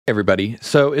Everybody.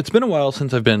 So it's been a while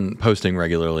since I've been posting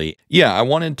regularly. Yeah, I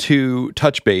wanted to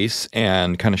touch base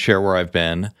and kind of share where I've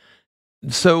been.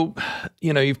 So,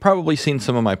 you've probably seen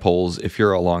some of my polls. If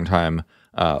you're a longtime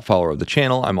follower of the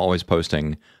channel, I'm always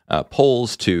posting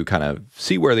polls to kind of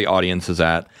see where the audience is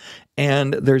at.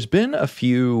 And there's been a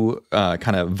few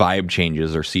kind of vibe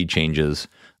changes or seed changes.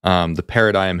 The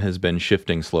paradigm has been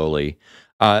shifting slowly.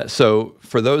 So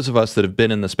for those of us that have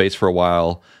been in the space for a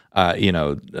while,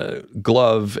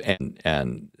 Glove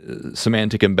and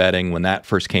semantic embedding, when that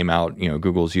first came out,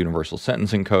 Google's universal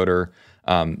sentence encoder,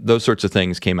 those sorts of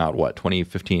things came out,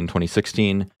 2015,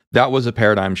 2016. That was a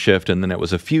paradigm shift, and then it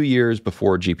was a few years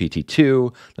before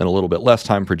GPT-2, then a little bit less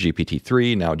time for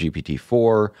GPT-3, now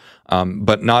GPT-4.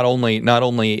 But not only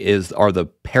are the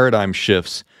paradigm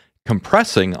shifts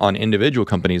compressing on individual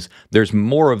companies, there's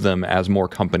more of them as more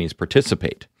companies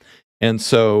participate. And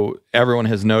so everyone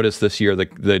has noticed this year,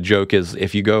 the joke is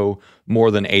if you go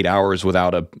more than 8 hours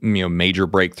without a major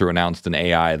breakthrough announced in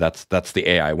AI, that's the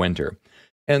AI winter.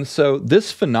 And so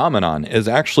this phenomenon is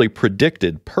actually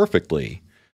predicted perfectly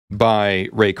by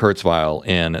Ray Kurzweil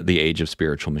in The Age of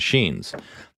Spiritual Machines.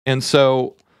 And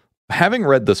so having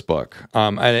read this book,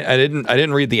 I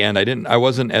didn't read the end. I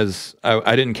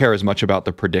didn't care as much about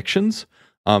the predictions,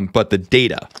 but the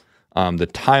data. The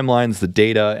timelines, the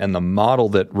data, and the model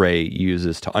that Ray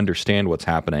uses to understand what's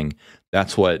happening,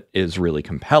 that's what is really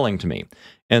compelling to me.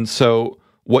 And so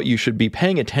what you should be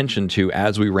paying attention to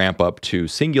as we ramp up to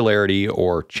singularity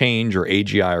or change or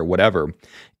AGI or whatever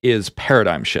is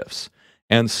paradigm shifts.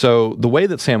 And so the way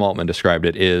that Sam Altman described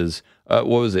it is, what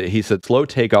was it? He said slow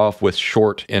takeoff with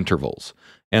short intervals.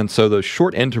 And so those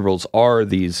short intervals are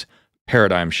these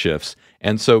paradigm shifts.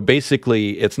 And so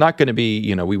basically, it's not going to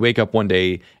be, we wake up one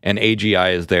day and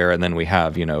AGI is there, and then we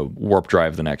have, warp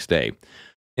drive the next day.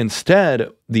 Instead,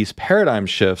 these paradigm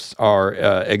shifts are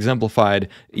exemplified.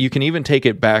 You can even take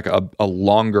it back a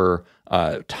longer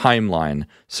timeline.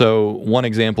 So one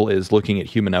example is looking at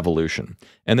human evolution.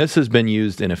 And this has been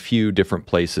used in a few different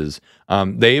places.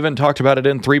 They even talked about it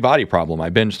in Three Body Problem.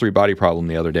 I binged Three Body Problem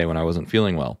the other day when I wasn't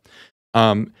feeling well.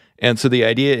 And so the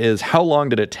idea is, how long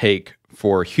did it take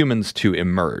for humans to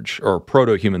emerge, or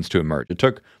proto-humans to emerge? It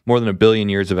took more than 1 billion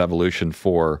years of evolution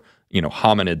for,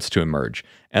 hominids to emerge.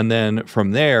 And then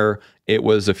from there, it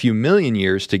was a few million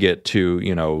years to get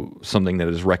to, something that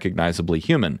is recognizably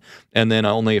human. And then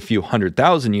only a few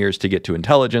 100,000 years to get to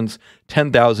intelligence,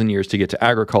 10,000 years to get to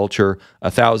agriculture,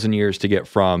 1,000 years to get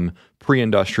from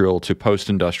pre-industrial to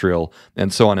post-industrial,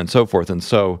 and so on and so forth. And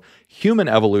so human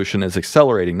evolution is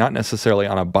accelerating, not necessarily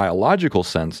on a biological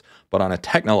sense, but on a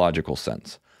technological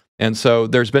sense. And so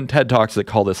there's been TED Talks that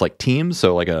call this like teams,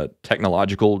 so like a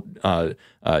technological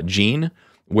gene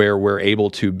where we're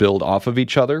able to build off of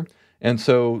each other. And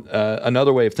so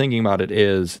another way of thinking about it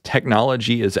is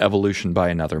technology is evolution by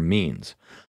another means.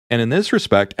 And in this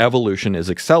respect, evolution is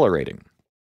accelerating.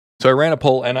 So I ran a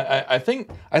poll, and I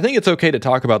think it's okay to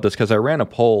talk about this because I ran a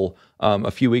poll a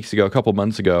few weeks ago, a couple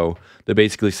months ago, that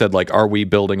basically said, like, are we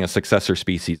building a successor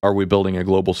species? Are we building a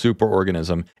global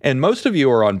superorganism? And most of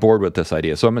you are on board with this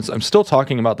idea. So I'm still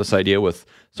talking about this idea with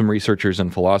some researchers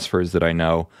and philosophers that I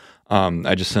know.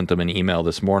 I just sent them an email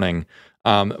this morning.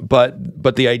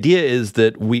 But the idea is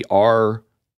that we are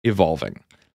evolving.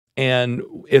 And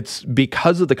it's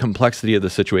because of the complexity of the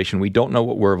situation, we don't know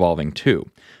what we're evolving to.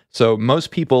 So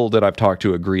most people that I've talked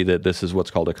to agree that this is what's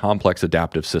called a complex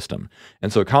adaptive system.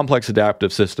 And so a complex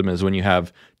adaptive system is when you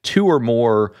have two or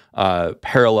more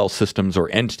parallel systems or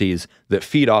entities that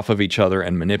feed off of each other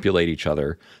and manipulate each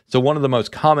other. So one of the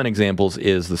most common examples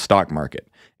is the stock market.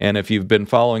 And if you've been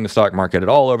following the stock market at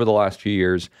all over the last few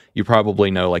years, you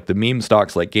probably know like the meme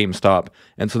stocks like GameStop.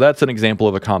 And so that's an example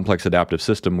of a complex adaptive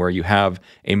system where you have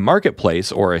a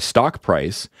marketplace or a stock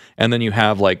price, and then you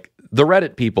have like the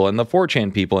Reddit people and the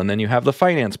 4chan people, and then you have the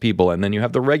finance people, and then you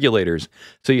have the regulators.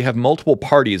 So you have multiple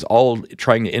parties all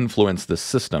trying to influence this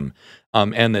system,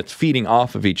 and it's feeding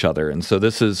off of each other. And so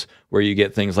this is where you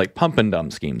get things like pump and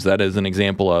dump schemes. That is an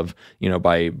example of,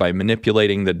 by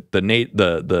manipulating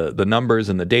the numbers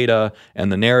and the data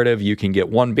and the narrative, you can get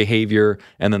one behavior,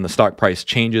 and then the stock price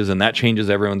changes, and that changes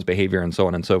everyone's behavior, and so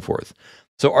on and so forth.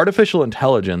 So artificial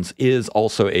intelligence is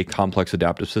also a complex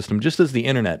adaptive system, just as the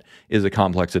internet is a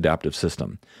complex adaptive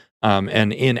system.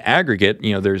 And in aggregate,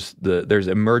 there's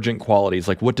emergent qualities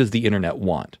like what does the internet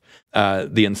want?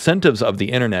 The incentives of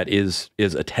the internet is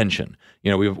attention.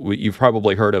 You've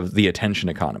probably heard of the attention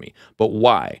economy, but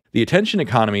why? The attention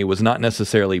economy was not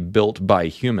necessarily built by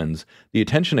humans. The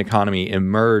attention economy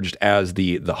emerged as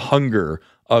the hunger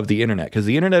of the internet, because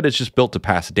the internet is just built to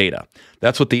pass data.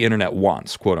 That's what the internet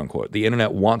wants, quote unquote. The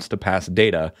internet wants to pass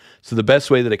data. So the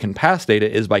best way that it can pass data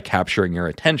is by capturing your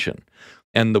attention.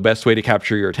 And the best way to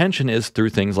capture your attention is through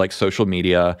things like social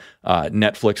media,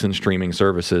 Netflix and streaming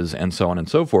services, and so on and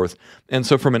so forth. And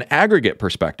so from an aggregate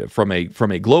perspective, from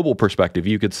a global perspective,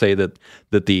 you could say that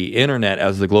the internet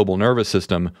as the global nervous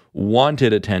system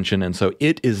wanted attention. And so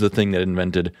it is the thing that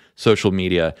invented social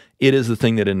media. It is the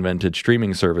thing that invented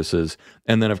streaming services.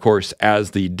 And then, of course,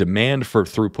 as the demand for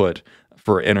throughput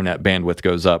for internet bandwidth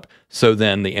goes up, so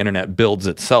then the internet builds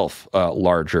itself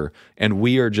larger, and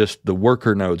we are just the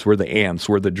worker nodes, we're the ants,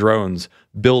 we're the drones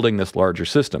building this larger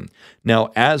system.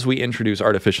 Now, as we introduce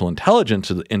artificial intelligence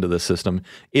into the system,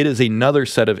 it is another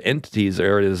set of entities,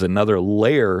 or it is another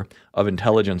layer of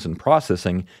intelligence and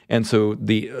processing, and so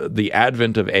the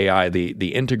advent of AI,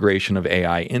 the integration of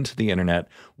AI into the internet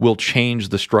will change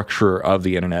the structure of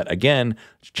the internet again,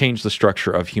 change the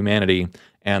structure of humanity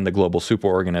and the global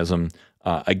superorganism,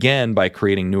 again, by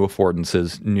creating new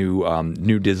affordances,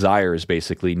 new desires,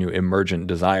 basically, new emergent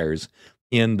desires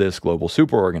in this global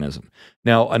superorganism.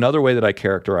 Now, another way that I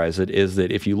characterize it is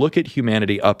that if you look at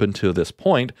humanity up until this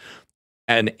point,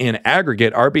 and in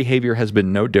aggregate, our behavior has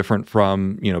been no different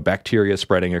from bacteria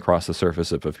spreading across the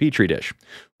surface of a petri dish.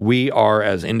 We are,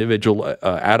 as individual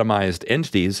atomized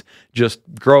entities, just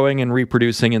growing and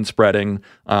reproducing and spreading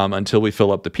until we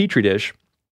fill up the petri dish.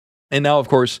 And now, of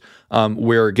course,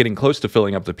 we're getting close to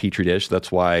filling up the petri dish. That's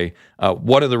why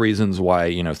one of the reasons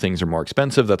why things are more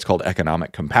expensive. That's called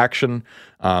economic compaction.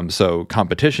 So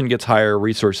competition gets higher,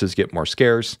 resources get more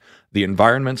scarce. The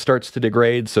environment starts to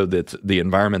degrade, so that the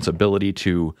environment's ability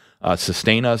to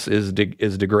sustain us is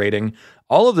degrading.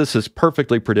 All of this is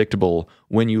perfectly predictable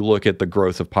when you look at the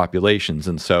growth of populations.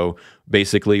 And so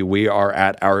basically we are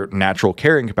at our natural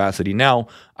carrying capacity. Now,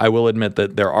 I will admit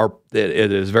that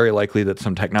it is very likely that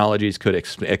some technologies could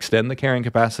extend the carrying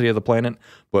capacity of the planet,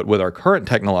 but with our current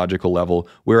technological level,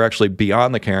 we're actually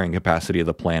beyond the carrying capacity of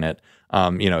the planet.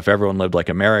 If everyone lived like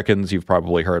Americans, you've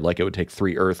probably heard like it would take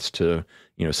 3 Earths to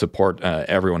support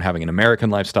everyone having an American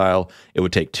lifestyle. It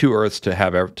would take 2 Earths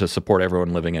to support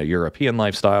everyone living a European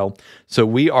lifestyle. So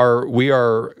we're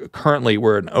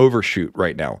an overshoot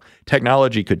right now.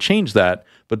 Technology could change that,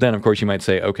 but then of course you might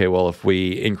say, okay, well, if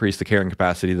we increase the carrying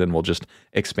capacity, then we'll just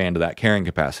expand to that carrying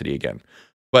capacity again.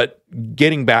 But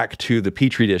getting back to the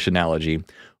petri dish analogy,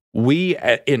 we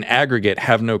in aggregate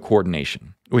have no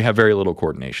coordination. We have very little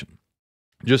coordination.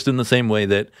 Just in the same way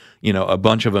that, a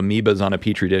bunch of amoebas on a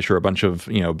petri dish or a bunch of,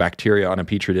 bacteria on a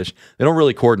petri dish, they don't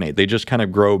really coordinate. They just kind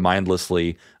of grow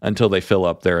mindlessly until they fill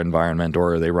up their environment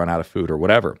or they run out of food or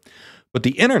whatever. But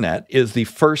the internet is the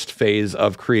first phase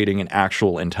of creating an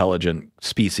actual intelligent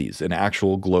species, an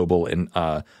actual global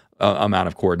amount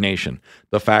of coordination.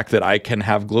 The fact that I can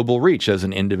have global reach as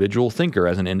an individual thinker,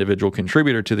 as an individual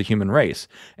contributor to the human race,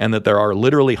 and that there are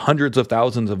literally hundreds of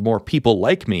thousands of more people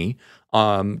like me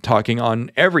talking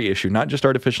on every issue, not just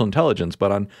artificial intelligence,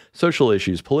 but on social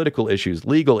issues, political issues,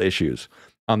 legal issues.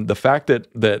 The fact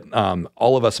that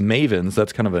all of us mavens,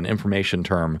 that's kind of an information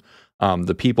term,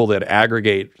 the people that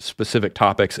aggregate specific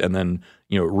topics and then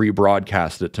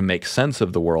rebroadcast it to make sense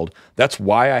of the world. That's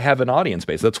why I have an audience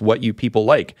base. That's what you people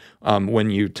like. When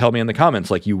you tell me in the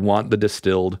comments, like you want the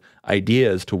distilled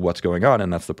ideas to what's going on,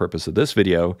 and that's the purpose of this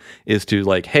video, is to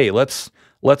like, hey, let's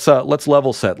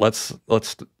level set. Let's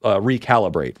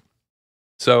recalibrate.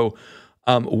 So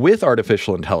with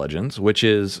artificial intelligence, which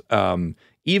is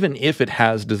even if it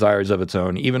has desires of its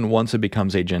own, even once it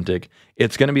becomes agentic,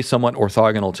 it's going to be somewhat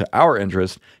orthogonal to our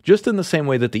interest, just in the same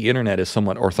way that the internet is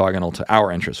somewhat orthogonal to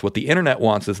our interest. What the internet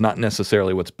wants is not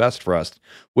necessarily what's best for us,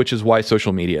 which is why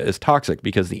social media is toxic,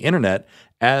 because the internet,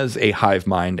 as a hive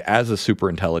mind, as a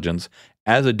superintelligence,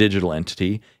 as a digital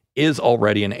entity, is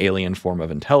already an alien form of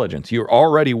intelligence. You're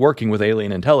already working with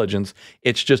alien intelligence.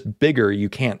 It's just bigger. You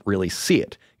can't really see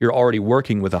it. You're already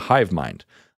working with a hive mind.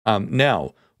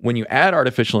 Now, when you add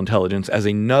artificial intelligence as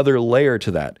another layer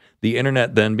to that, the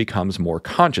internet then becomes more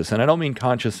conscious. And I don't mean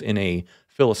conscious in a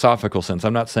philosophical sense.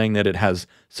 I'm not saying that it has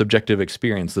subjective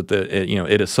experience, that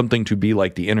it is something to be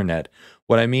like the internet.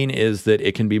 What I mean is that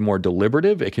it can be more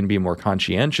deliberative, it can be more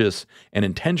conscientious and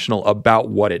intentional about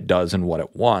what it does and what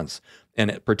it wants.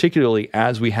 And particularly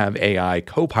as we have AI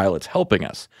co-pilots helping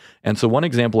us. And so one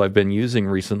example I've been using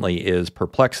recently is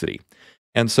Perplexity.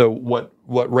 And so what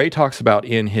Ray talks about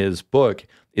in his book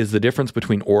is the difference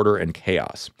between order and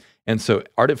chaos. And so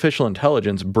artificial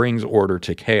intelligence brings order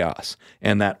to chaos.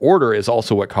 And that order is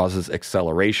also what causes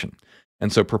acceleration.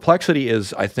 And so Perplexity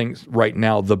is, I think, right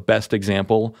now the best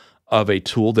example of a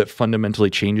tool that fundamentally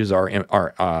changes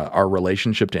our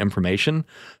relationship to information.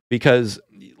 Because,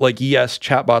 like, yes,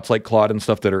 chatbots like Claude and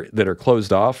stuff that are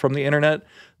closed off from the internet,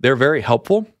 they're very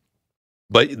helpful,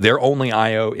 but their only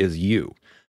I/O is you.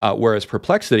 Whereas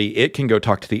Perplexity, it can go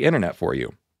talk to the internet for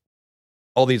you.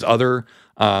 All these other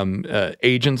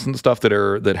agents and stuff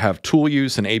that have tool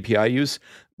use and API use,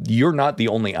 you're not the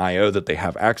only I/O that they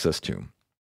have access to.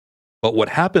 But what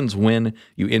happens when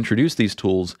you introduce these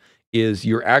tools is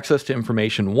your access to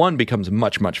information, one, becomes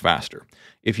much, much faster.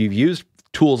 If you've used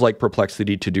tools like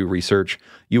Perplexity to do research,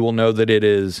 you will know that it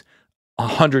is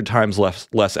 100 times less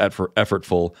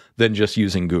effortful than just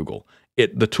using Google.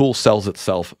 The tool sells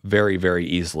itself very, very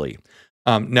easily.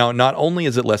 Now, not only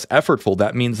is it less effortful,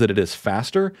 that means that it is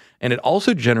faster, and it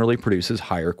also generally produces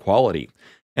higher quality.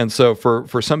 And so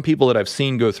for some people that I've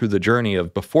seen go through the journey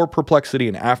of before Perplexity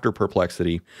and after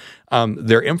Perplexity,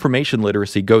 their information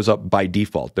literacy goes up by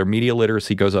default. Their media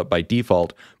literacy goes up by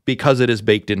default because it is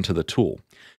baked into the tool.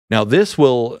 Now, this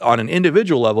will, on an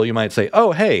individual level, you might say,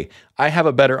 oh, hey, I have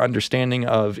a better understanding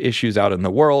of issues out in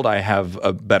the world. I have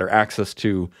a better access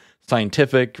to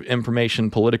scientific information,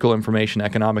 political information,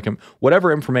 economic,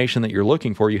 whatever information that you're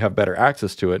looking for, you have better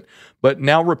access to it. But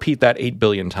now repeat that 8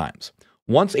 billion times.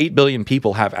 Once 8 billion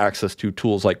people have access to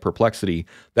tools like Perplexity,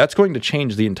 that's going to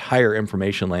change the entire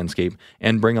information landscape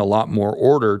and bring a lot more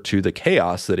order to the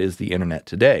chaos that is the internet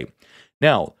today.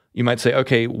 Now, you might say,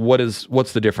 okay,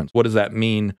 what's the difference? What does that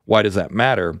mean? Why does that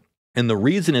matter? And the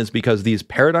reason is because these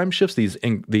paradigm shifts,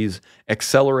 these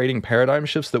accelerating paradigm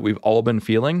shifts that we've all been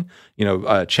feeling,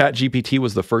 ChatGPT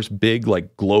was the first big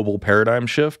global paradigm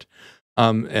shift.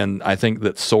 And I think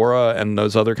that Sora and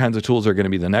those other kinds of tools are going to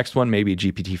be the next one, maybe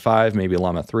GPT-5, maybe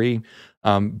Llama 3.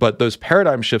 But those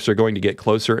paradigm shifts are going to get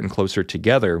closer and closer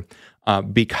together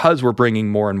because we're bringing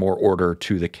more and more order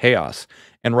to the chaos.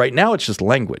 And right now it's just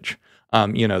language.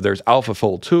 There's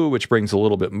AlphaFold 2, which brings a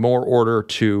little bit more order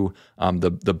to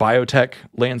the biotech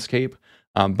landscape,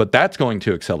 but that's going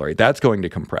to accelerate. That's going to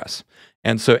compress.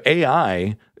 And so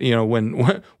AI, when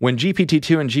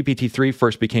GPT-2 and GPT-3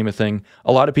 first became a thing,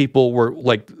 a lot of people were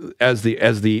as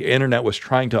the internet was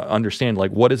trying to understand,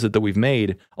 what is it that we've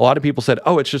made? A lot of people said,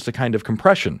 oh, it's just a kind of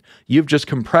compression. You've just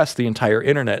compressed the entire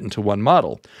internet into one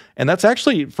model. And that's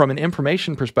actually, from an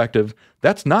information perspective,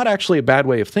 that's not actually a bad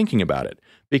way of thinking about it.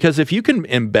 Because if you can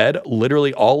embed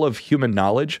literally all of human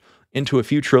knowledge into a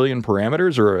few trillion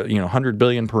parameters or 100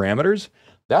 billion parameters,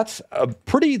 that's a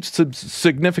pretty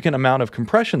significant amount of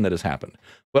compression that has happened.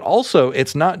 But also,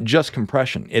 it's not just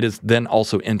compression. It is then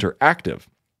also interactive.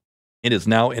 It is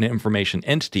now an information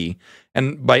entity.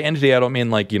 And by entity, I don't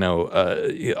mean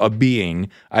a being.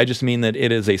 I just mean that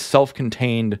it is a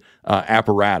self-contained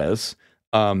apparatus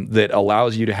that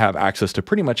allows you to have access to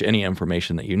pretty much any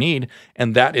information that you need.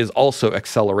 And that is also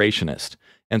accelerationist.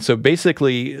 And so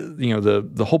basically,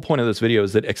 the whole point of this video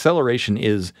is that acceleration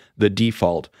is the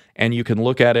default, and you can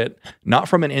look at it not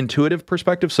from an intuitive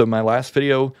perspective. So my last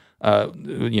video,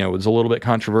 was a little bit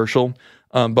controversial,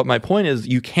 but my point is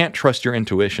you can't trust your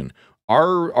intuition.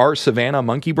 Our savanna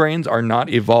monkey brains are not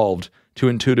evolved to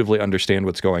intuitively understand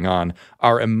what's going on.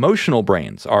 Our emotional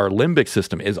brains, our limbic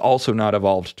system, is also not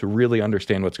evolved to really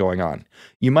understand what's going on.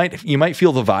 You might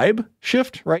feel the vibe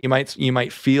shift, right? You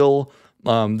might feel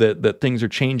that things are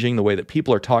changing, the way that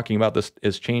people are talking about this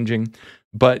is changing.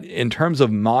 But in terms of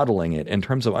modeling it, in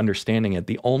terms of understanding it,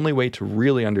 the only way to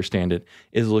really understand it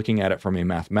is looking at it from a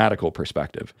mathematical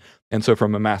perspective. And so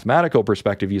from a mathematical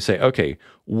perspective, you say, okay,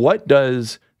 what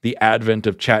does the advent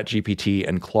of ChatGPT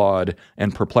and Claude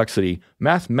and Perplexity,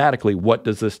 mathematically, what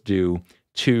does this do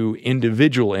to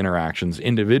individual interactions,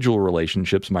 individual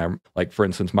relationships? For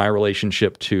instance, my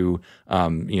relationship to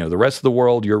the rest of the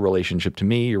world, your relationship to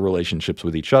me, your relationships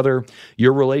with each other,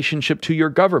 your relationship to your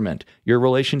government, your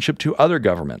relationship to other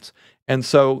governments.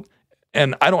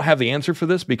 And I don't have the answer for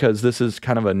this because this is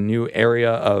kind of a new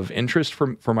area of interest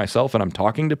for myself, and I'm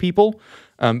talking to people.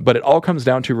 But it all comes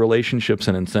down to relationships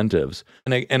and incentives.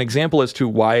 And an example as to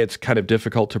why it's kind of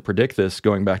difficult to predict this,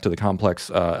 going back to the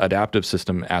complex adaptive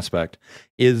system aspect,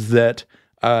 is that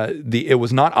it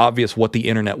was not obvious what the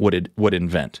internet would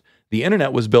invent. The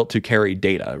internet was built to carry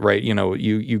data, right?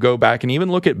 You go back and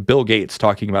even look at Bill Gates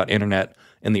talking about internet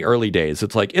in the early days.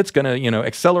 It's like, it's going to,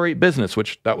 accelerate business,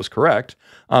 which that was correct.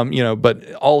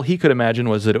 But all he could imagine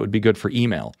was that it would be good for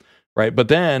email. right? But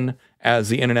then as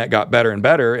the internet got better and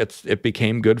better, it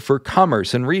became good for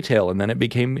commerce and retail, and then it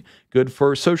became good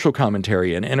for social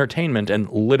commentary and entertainment and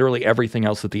literally everything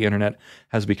else that the internet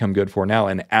has become good for now.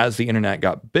 And as the internet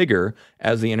got bigger,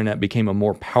 as the internet became a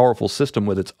more powerful system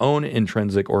with its own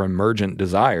intrinsic or emergent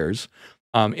desires,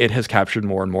 it has captured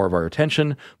more and more of our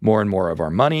attention, more and more of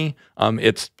our money.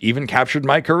 It's even captured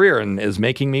my career and is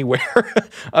making me wear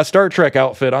a Star Trek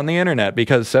outfit on the internet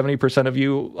because 70% of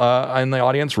you in the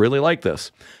audience really like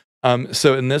this. And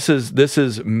this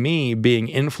is me being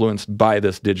influenced by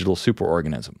this digital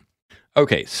superorganism.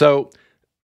 Okay, so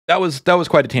that was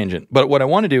quite a tangent. But what I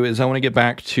want to do is I want to get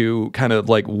back to kind of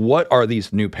like, what are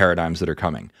these new paradigms that are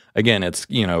coming? Again, it's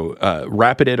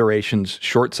rapid iterations,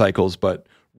 short cycles, but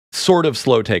sort of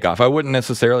slow takeoff. I wouldn't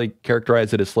necessarily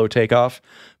characterize it as slow takeoff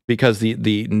because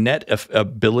the net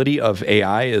ability of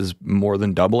AI is more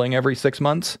than doubling every 6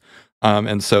 months.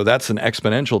 And so that's an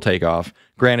exponential takeoff.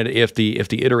 Granted, if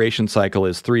the iteration cycle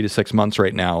is 3 to 6 months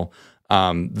right now,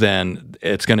 then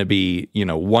it's going to be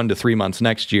 1 to 3 months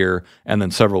next year, and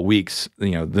then several weeks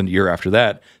the year after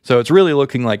that. So it's really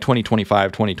looking like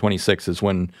 2025, 2026 is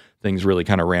when things really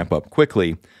kind of ramp up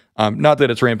quickly. Not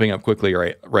that it's ramping up quickly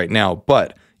right now,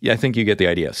 but yeah, I think you get the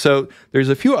idea. So there's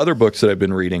a few other books that I've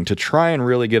been reading to try and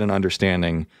really get an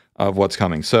understanding of what's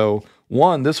coming. So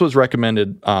one, this was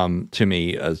recommended to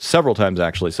me several times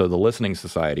actually. So the Listening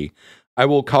Society. I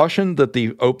will caution that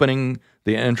the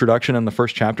introduction in the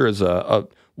first chapter is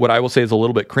what I will say is a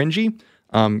little bit cringy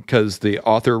because the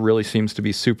author really seems to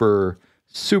be super,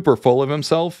 super full of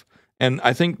himself. And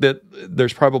I think that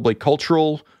there's probably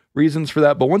cultural reasons for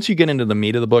that. But once you get into the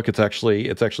meat of the book, it's actually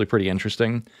pretty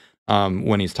interesting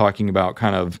when he's talking about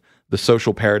kind of the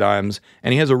social paradigms.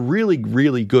 And he has a really,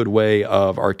 really good way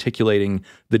of articulating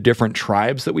the different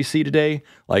tribes that we see today,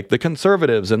 like the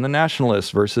conservatives and the nationalists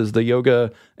versus the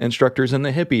yoga instructors and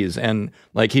the hippies. And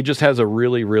like he just has a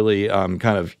really, really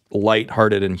kind of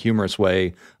lighthearted and humorous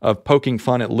way of poking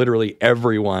fun at literally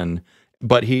everyone.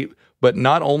 But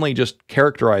not only just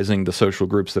characterizing the social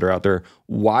groups that are out there,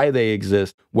 why they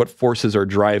exist, what forces are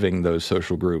driving those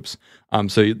social groups.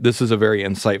 So this is a very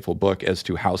insightful book as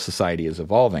to how society is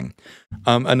evolving.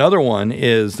 Another one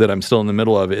is that I'm still in the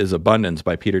middle of is Abundance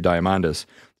by Peter Diamandis.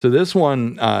 So this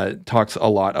one talks a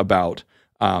lot about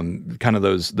kind of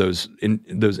those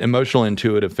emotional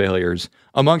intuitive failures,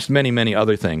 amongst many, many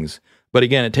other things. But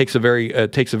again, it takes a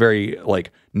very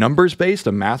like numbers based,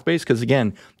 a math based, because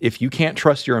again, if you can't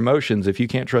trust your emotions, if you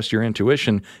can't trust your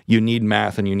intuition, you need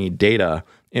math and you need data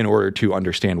in order to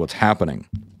understand what's happening.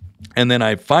 And then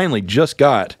I finally just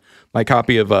got my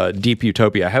copy of Deep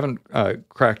Utopia. I haven't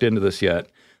cracked into this yet,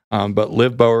 but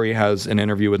Liv Bowery has an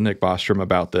interview with Nick Bostrom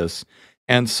about this.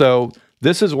 And so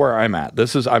this is where I'm at.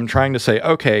 I'm trying to say,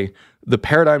 okay, the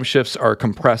paradigm shifts are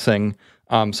compressing.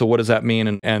 So what does that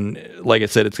mean? And like I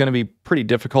said, it's going to be pretty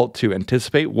difficult to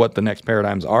anticipate what the next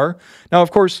paradigms are. Now,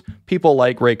 of course, people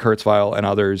like Ray Kurzweil and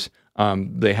others,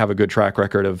 they have a good track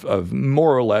record of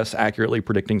more or less accurately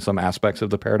predicting some aspects of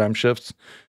the paradigm shifts.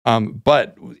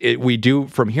 But we do,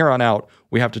 from here on out,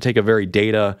 we have to take a very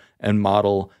data and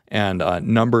model and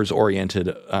numbers-oriented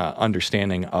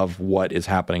understanding of what is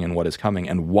happening and what is coming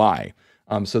and why.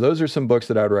 So those are some books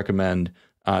that I would recommend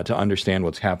to understand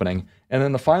what's happening. And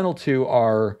then the final two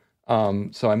are,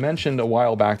 so I mentioned a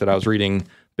while back that I was reading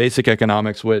Basic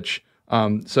Economics, which,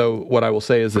 so what I will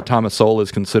say is that Thomas Sowell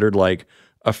is considered like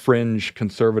a fringe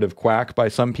conservative quack by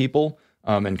some people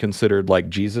and considered like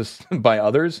Jesus by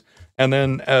others. And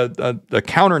then the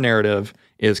counter narrative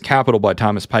is Capital by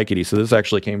Thomas Piketty. So this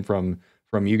actually came from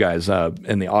you guys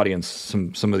in the audience.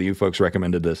 Some of you folks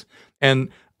recommended this. And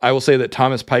I will say that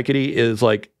Thomas Piketty is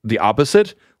like the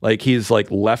opposite. Like he's like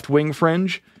left-wing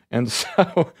fringe. And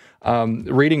so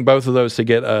reading both of those to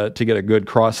get a good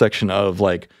cross-section of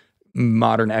like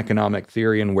modern economic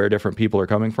theory and where different people are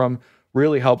coming from,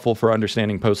 really helpful for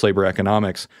understanding post-labor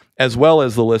economics, as well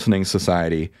as the Listening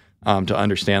Society, to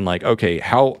understand like, okay,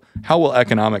 how will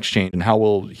economics change and how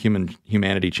will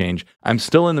humanity change? I'm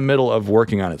still in the middle of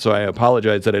working on it. So I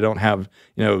apologize that I don't have,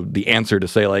 the answer to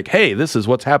say like, hey, this is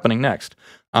what's happening next.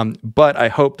 But I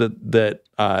hope that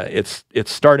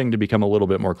it's starting to become a little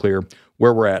bit more clear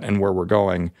where we're at and where we're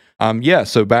going.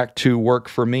 So back to work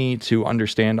for me to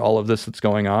understand all of this that's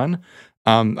going on.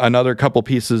 Another couple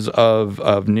pieces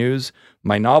of news.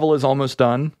 My novel is almost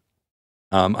done.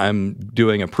 I'm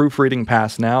doing a proofreading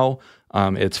pass now.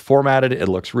 It's formatted. It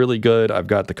looks really good. I've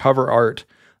got the cover art.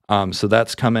 So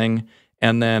that's coming.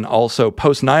 And then also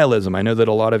post-nihilism. I know that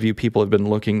a lot of you people have been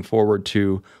looking forward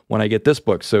to when I get this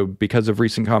book. So because of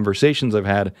recent conversations I've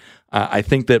had, I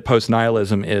think that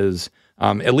post-nihilism is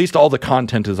At least all the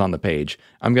content is on the page.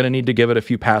 I'm going to need to give it a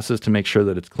few passes to make sure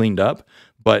that it's cleaned up.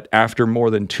 But after more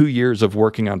than 2 years of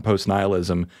working on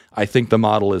post-nihilism, I think the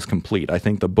model is complete. I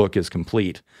think the book is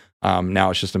complete. Now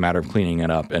it's just a matter of cleaning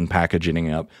it up and packaging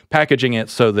it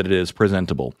so that it is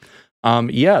presentable.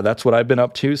 Yeah, that's what I've been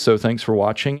up to. So thanks for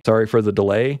watching. Sorry for the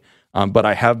delay. But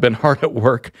I have been hard at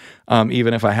work,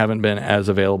 even if I haven't been as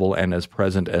available and as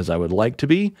present as I would like to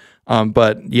be.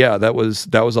 But yeah, that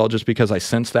was all just because I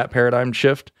sensed that paradigm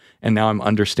shift, and now I'm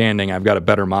understanding I've got a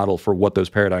better model for what those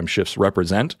paradigm shifts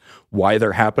represent, why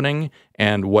they're happening,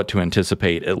 and what to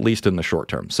anticipate, at least in the short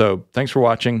term. So thanks for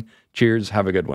watching. Cheers. Have a good one.